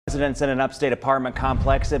Residents in an upstate apartment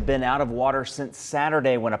complex have been out of water since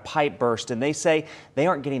Saturday when a pipe burst, and they say they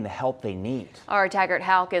aren't getting the help they need. Our Taggart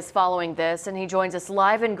Hauk is following this, and he joins us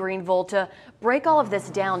live in Greenville to break all of this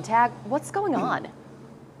down. Tag, what's going on?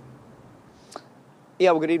 Yeah,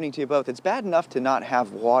 well, good evening to you both. It's bad enough to not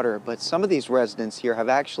have water, but some of these residents here have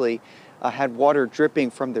actually had water dripping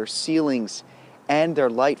from their ceilings and their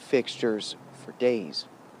light fixtures for days.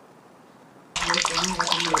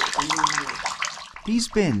 These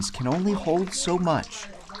bins can only hold so much,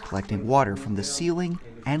 collecting water from the ceiling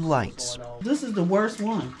and lights. This is the worst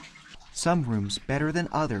one. Some rooms better than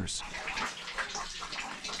others.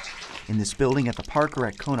 In this building at the Parker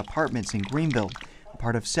at Cone Apartments in Greenville,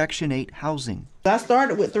 part of Section 8 housing. I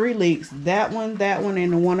started with 3 leaks. That one,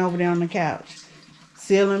 and the one over there on the couch.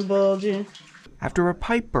 Ceiling bulging. After a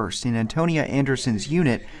pipe burst in Antonia Anderson's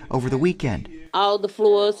unit over the weekend. All the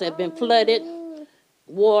floors have been flooded,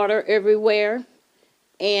 water everywhere.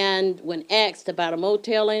 And when asked about a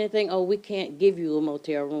motel or anything, oh, we can't give you a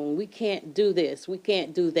motel room. We can't do this. We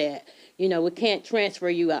can't do that. You know, we can't transfer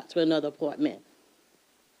you out to another apartment.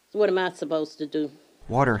 So what am I supposed to do?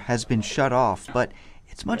 Water has been shut off, but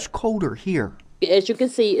it's much colder here. As you can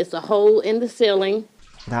see, it's a hole in the ceiling.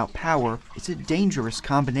 Without power, it's a dangerous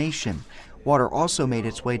combination. Water also made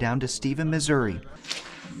its way down to Stephen, Missouri,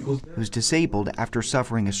 who's disabled after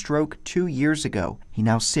suffering a stroke 2 years ago. He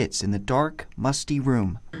now sits in the dark, musty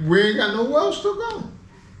room. We ain't got nowhere else to go,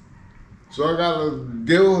 so I gotta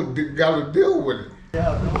deal with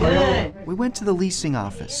it. We went to the leasing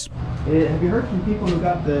office. Have you heard from people who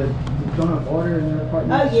got the don't have water in their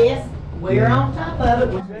apartments? Oh yes, we're on top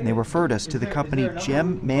of it. And they referred us to the company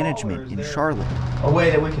Gem Management in Charlotte. A way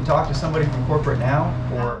that we can talk to somebody from corporate now,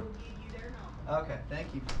 or? Okay, thank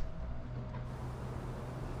you.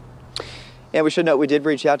 And we should note we did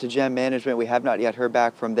reach out to Gem Management. We have not yet heard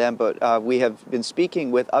back from them, but we have been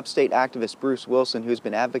speaking with Upstate activist Bruce Wilson, who's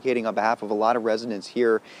been advocating on behalf of a lot of residents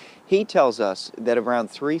here. He tells us that around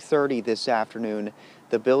 3:30 this afternoon,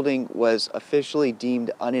 the building was officially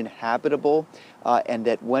deemed uninhabitable, and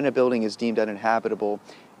that when a building is deemed uninhabitable,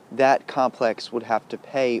 that complex would have to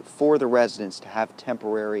pay for the residents to have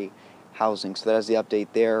temporary housing. So that is the update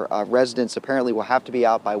there. Residents apparently will have to be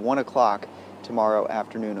out by 1 o'clock tomorrow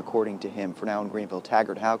afternoon, according to him. For now in Greenville,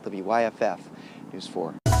 Taggart Hauk, WYFF News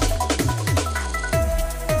 4.